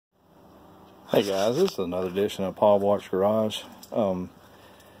Hey guys, this is another edition of Paul Walks Garage.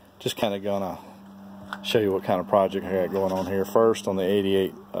 Just kind of gonna show you what kind of project I got going on here. First, on the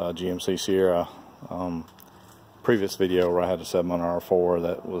 '88 GMC Sierra, previous video where I had a 700R4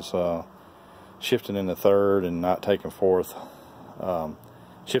 that was shifting into third and not taking fourth,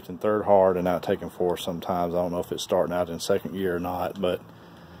 shifting third hard and not taking fourth sometimes. I don't know if it's starting out in second gear or not, but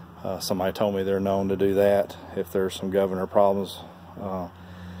somebody told me they're known to do that if there's some governor problems.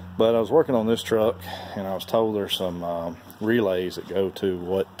 But I was working on this truck, and I was told there's some relays that go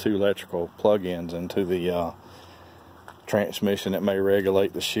to two electrical plug-ins into the transmission that may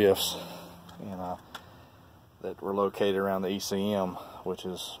regulate the shifts, and that were located around the ECM, which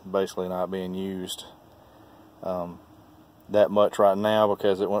is basically not being used that much right now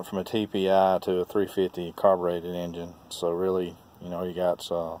because it went from a TPI to a 350 carbureted engine. So really, you know, you got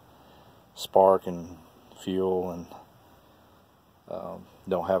spark and fuel and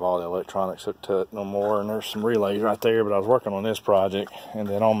don't have all the electronics hooked to it no more, and there's some relays right there. But I was working on this project, and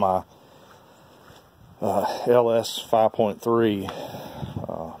then on my LS 5.3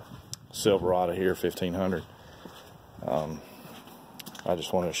 Silverado here, 1500, I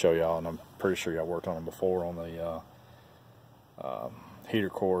just wanted to show y'all, and I'm pretty sure y'all worked on them before. On the heater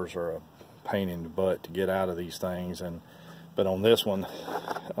cores are a pain in the butt to get out of these things, but on this one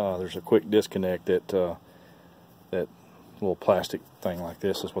there's a quick disconnect that little plastic thing like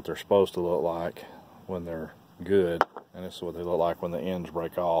this is what they're supposed to look like when they're good, and this is what they look like when the ends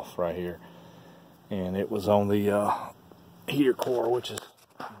break off right here. And it was on the heater core, which is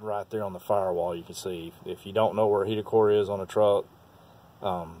right there on the firewall. You can see, if you don't know where a heater core is on a truck,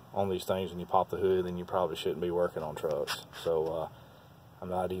 on these things, and you pop the hood, then you probably shouldn't be working on trucks. So I'm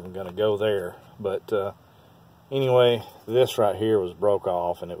not even going to go there. But anyway, this right here was broke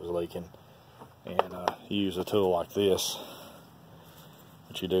off and it was leaking. And you use a tool like this.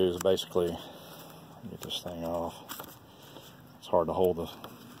 What you do is basically get this thing off. It's hard to hold the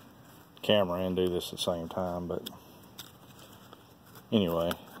camera and do this at the same time, but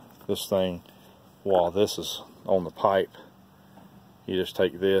anyway, this thing, while this is on the pipe, you just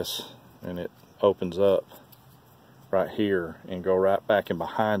take this and it opens up right here and go right back in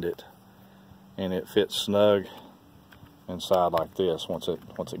behind it, and it fits snug inside like this once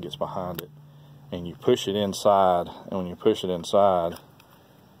it gets behind it. And you push it inside, and when you push it inside,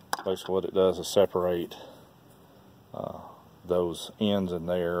 basically what it does is separate those ends in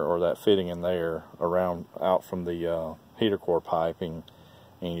there, or that fitting in there, out from the heater core piping,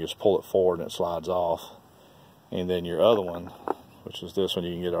 and you just pull it forward and it slides off. And then your other one, which is this one,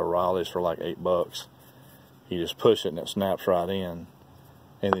 you can get at O'Reilly's for like $8. You just push it and it snaps right in,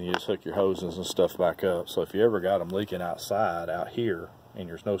 and then you just hook your hoses and stuff back up. So if you ever got them leaking outside out here, and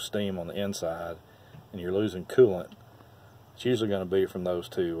there's no steam on the inside, and you're losing coolant, it's usually going to be from those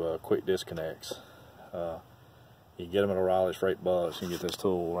two quick disconnects. You get them at O'Reilly's for $8. You can get this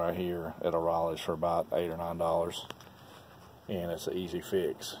tool right here at O'Reilly's for about $8 or $9, and it's an easy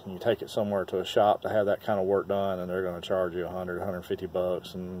fix. You take it somewhere to a shop to have that kind of work done, and they're going to charge you $100,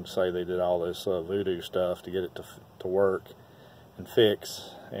 $150 and say they did all this voodoo stuff to get it to work and fix.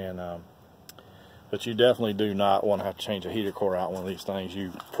 And but you definitely do not want to have to change a heater core out on one of these things.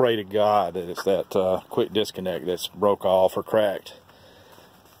 You pray to God that it's that quick disconnect that's broke off or cracked,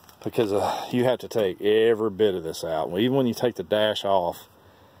 because you have to take every bit of this out. Even when you take the dash off,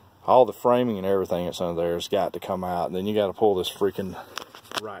 all the framing and everything that's under there has got to come out. And then you got to pull this freaking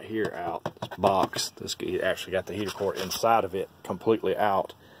right here out, this box. You actually got the heater core inside of it completely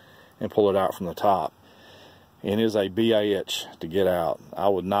out, and pull it out from the top. And it is a bitch to get out. I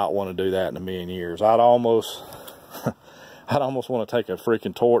would not want to do that in a million years. I'd almost want to take a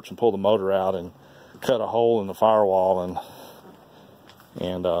freaking torch and pull the motor out and cut a hole in the firewall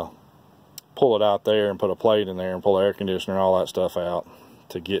and pull it out there and put a plate in there and pull the air conditioner and all that stuff out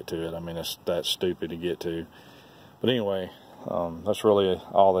to get to it. I mean, it's that stupid to get to. But anyway, that's really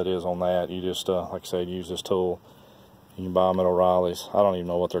all that is on that. You just, like I said, use this tool. You can buy them at O'Reilly's. I don't even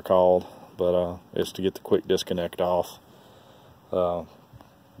know what they're called, but it's to get the quick disconnect off the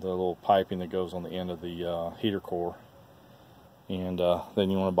little piping that goes on the end of the heater core. And then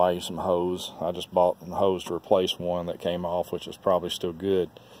you want to buy you some hose. I just bought a hose to replace one that came off, which is probably still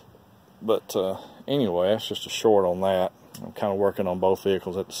good. But anyway, that's just a short on that. I'm kind of working on both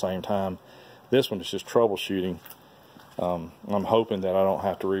vehicles at the same time. This one is just troubleshooting. I'm hoping that I don't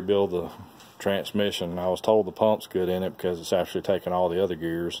have to rebuild the transmission. I was told the pump's good in it because it's actually taking all the other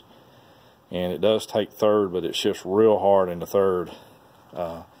gears. And it does take third, but it shifts real hard into third.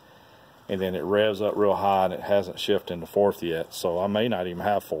 And then it revs up real high, and it hasn't shifted into fourth yet. So I may not even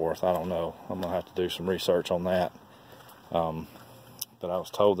have fourth. I don't know. I'm going to have to do some research on that. But I was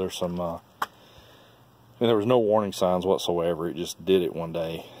told there's some And there was no warning signs whatsoever. It just did it one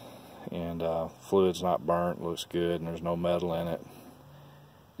day. And fluid's not burnt, looks good, and there's no metal in it.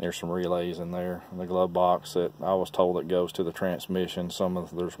 There's some relays in there in the glove box that I was told it goes to the transmission.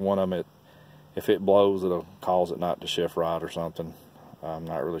 There's one of them, if it blows, it'll cause it not to shift right or something. I'm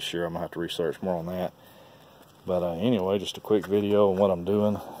not really sure. I'm gonna have to research more on that. But anyway, just a quick video on what I'm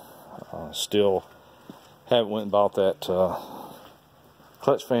doing. Still haven't went and bought that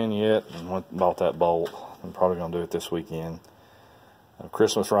clutch fan yet, and went and bought that bolt. I'm probably gonna do it this weekend.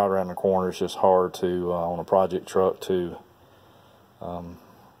 Christmas right around the corner. It's just hard to on a project truck to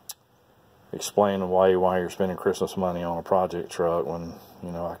explain why you're spending Christmas money on a project truck when,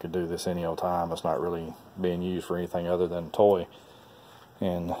 you know, I could do this any old time. It's not really being used for anything other than a toy.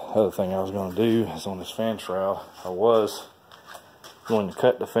 And the other thing I was going to do is on this fan shroud, I was going to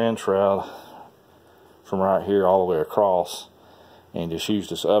cut the fan shroud from right here all the way across and just use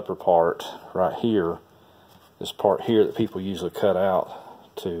this upper part right here, this part here that people usually cut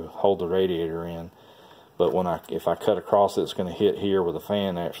out to hold the radiator in. But if I cut across it, it's going to hit here where the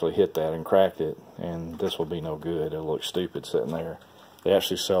fan actually hit that and cracked it, and this will be no good. It'll look stupid sitting there. They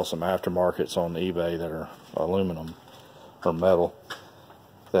actually sell some aftermarkets on eBay that are aluminum or metal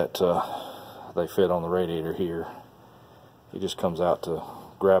that they fit on the radiator here. It just comes out to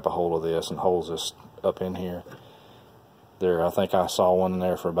grab a hold of this and holds this up in here. There, I think I saw one in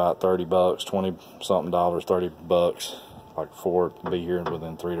there for about 30 bucks, 20 something dollars, 30 bucks, like for it to be here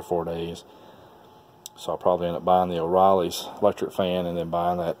within 3 to 4 days. So I'll probably end up buying the O'Reilly's electric fan and then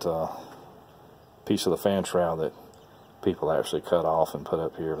buying that piece of the fan shroud that people actually cut off and put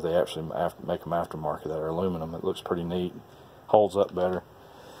up here. They actually make them aftermarket that are aluminum. It looks pretty neat, holds up better.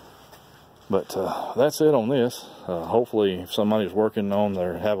 But that's it on this. Hopefully, if somebody's working on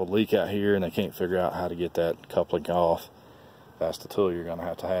have a leak out here and they can't figure out how to get that coupling off, that's the tool you're going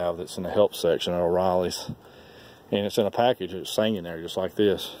to have that's in the help section of O'Reilly's. And it's in a package. It's hanging there just like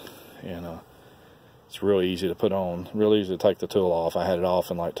this. And it's real easy to put on, real easy to take the tool off. I had it off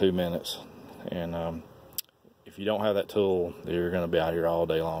in like 2 minutes. And if you don't have that tool, you're going to be out here all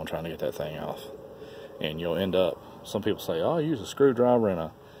day long trying to get that thing off. And you'll end up, some people say, oh, use a screwdriver and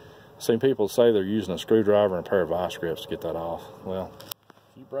I've seen people say they're using a screwdriver and a pair of vice grips to get that off. Well,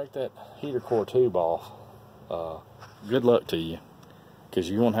 if you break that heater core tube off, good luck to you, because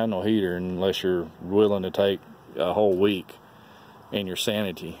you won't have no heater unless you're willing to take a whole week and your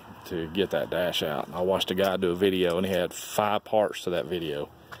sanity to get that dash out. I watched a guy do a video and he had 5 parts to that video,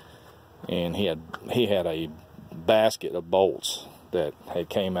 and he had a basket of bolts that had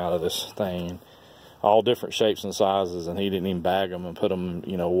came out of this thing, all different shapes and sizes, and he didn't even bag them and put them,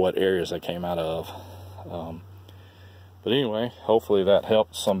 you know, what areas they came out of. But anyway, hopefully that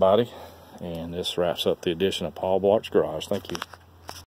helped somebody, and this wraps up the edition of Paul Blark's Garage. Thank you.